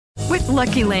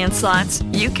Lucky Land Slots,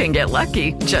 you can get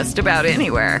lucky just about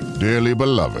anywhere. Dearly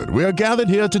beloved, we are gathered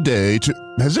here today to...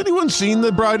 Has anyone seen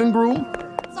the bride and groom?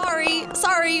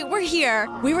 Sorry, we're here.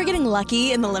 We were getting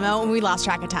lucky in the limo and we lost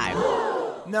track of time.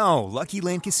 No, Lucky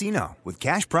Land Casino, with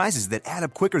cash prizes that add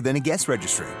up quicker than a guest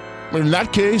registry. In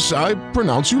that case, I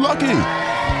pronounce you lucky.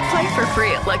 Play for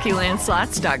free at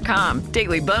LuckyLandSlots.com.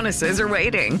 Daily bonuses are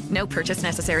waiting. No purchase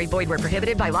necessary. Void where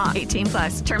prohibited by law. 18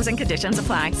 plus. Terms and conditions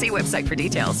apply. See website for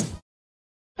details.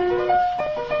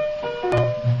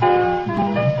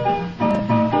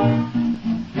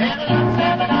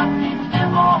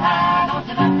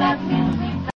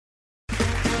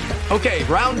 Okay,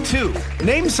 round two.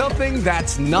 Name something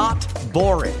that's not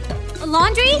boring. A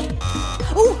laundry?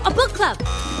 Ooh, a book club.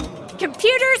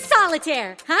 Computer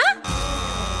solitaire, huh?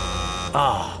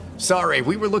 Ah, sorry,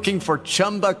 we were looking for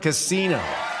Chumba Casino.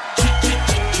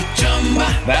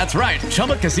 That's right,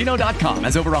 ChumbaCasino.com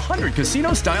has over 100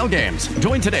 casino-style games.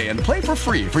 Join today and play for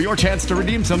free for your chance to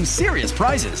redeem some serious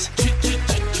prizes.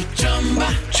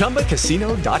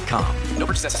 ChumbaCasino.com. No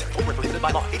purchase necessary. Void where prohibited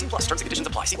by law. 18 plus. Terms and conditions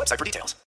apply. See website for details.